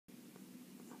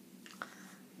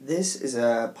this is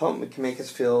a poem that can make us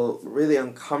feel really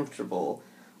uncomfortable,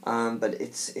 but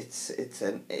it's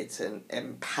an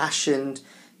impassioned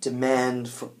demand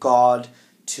for God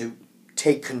to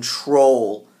take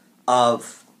control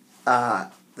of the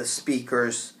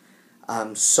speaker's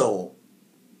soul,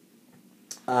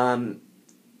 and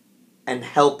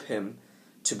help him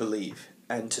to believe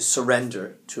and to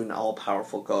surrender to an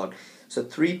all-powerful God. So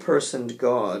three-personed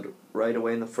God, right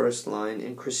away in the first line.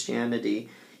 In Christianity,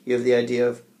 you have the idea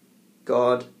of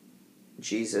God,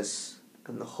 Jesus,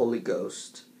 and the Holy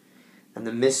Ghost. And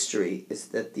the mystery is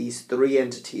that these three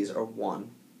entities are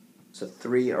one. So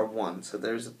three are one. So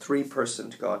there's a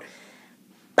three-personed God.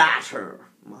 Batter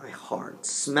my heart.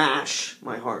 Smash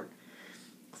my heart.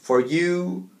 For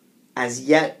you, as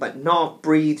yet but not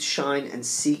breathe, shine and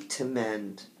seek to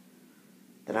mend,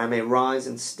 that I may rise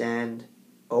and stand.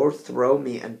 O'erthrow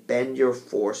me and bend your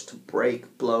force to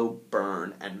break, blow,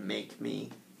 burn, and make me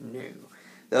new.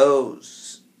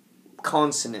 Those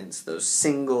consonants, those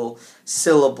single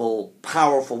syllable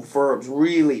powerful verbs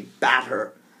really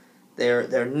batter.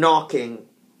 They're knocking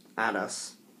at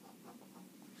us.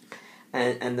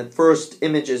 And the first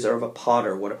images are of a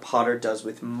potter, what a potter does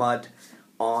with mud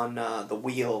on the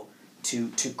wheel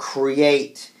to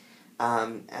create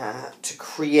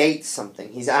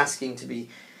something. He's asking to be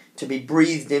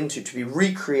breathed into, to be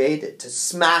recreated, to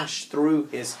smash through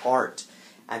his heart,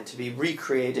 and to be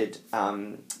recreated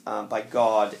by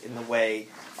God in the way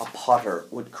a potter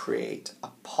would create a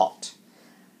pot.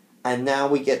 And now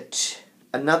we get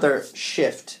another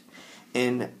shift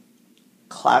in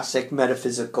classic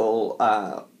metaphysical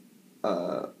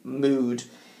mood.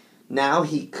 Now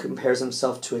he compares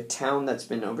himself to a town that's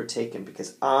been overtaken,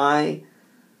 because I,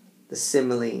 the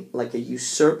simile, like a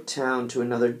usurped town to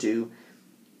another do,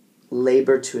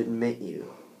 labor to admit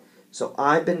you. So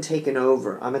I've been taken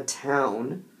over. I'm a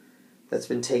town that's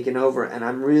been taken over, and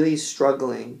I'm really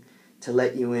struggling to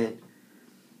let you in,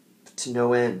 to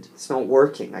no end. It's not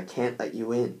working. I can't let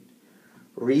you in.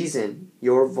 Reason,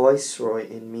 your viceroy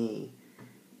in me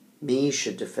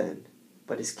should defend,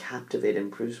 but is captivated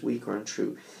and proves weak or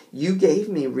untrue. You gave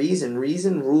me reason.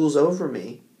 Reason rules over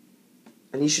me,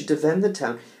 and he should defend the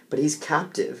town, but he's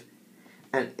captive,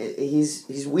 and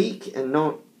he's weak and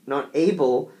not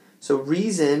able. So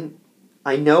reason,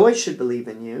 I know I should believe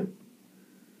in you,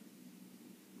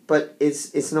 but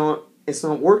it's not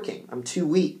working. I'm too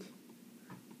weak.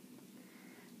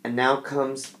 And now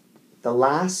comes the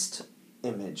last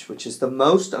image, which is the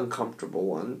most uncomfortable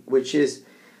one, which is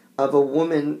of a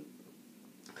woman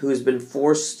who has been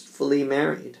forcefully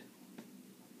married.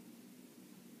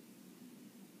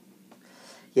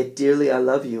 Yet dearly I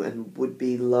love you and would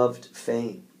be loved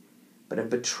fain, but am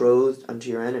betrothed unto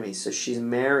your enemy. So she's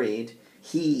married.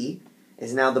 He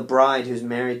is now the bride who's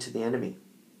married to the enemy.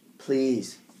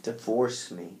 Please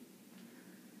divorce me.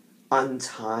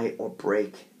 Untie or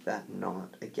break that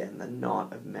knot again, the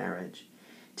knot of marriage.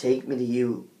 Take me to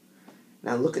you.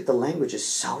 Now look at the language, it's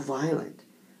so violent.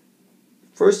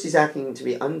 First he's asking to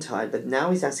be untied, but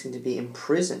now he's asking to be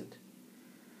imprisoned.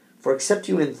 For except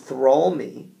you enthrall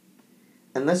me,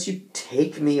 unless you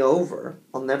take me over,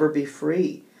 I'll never be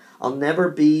free. I'll never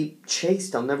be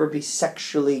chaste. I'll never be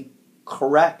sexually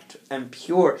correct and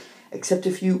pure, except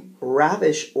if you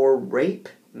ravish or rape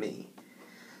me.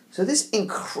 So this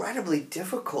incredibly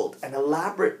difficult and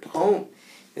elaborate poem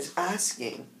is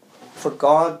asking for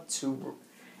God to,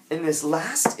 in this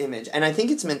last image, and I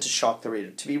think it's meant to shock the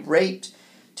reader, to be raped,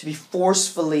 to be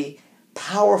forcefully,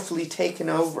 powerfully taken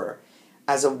over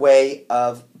as a way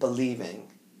of believing,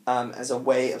 as a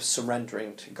way of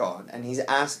surrendering to God. And he's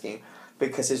asking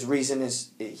because his reason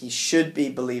is, he should be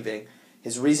believing,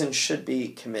 his reason should be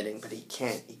committing, but he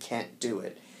can't do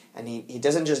it. And he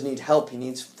doesn't just need help, he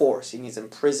needs force, he needs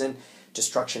imprison,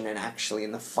 destruction, and actually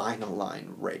in the final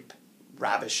line, rape,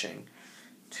 ravishing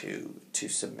to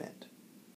submit.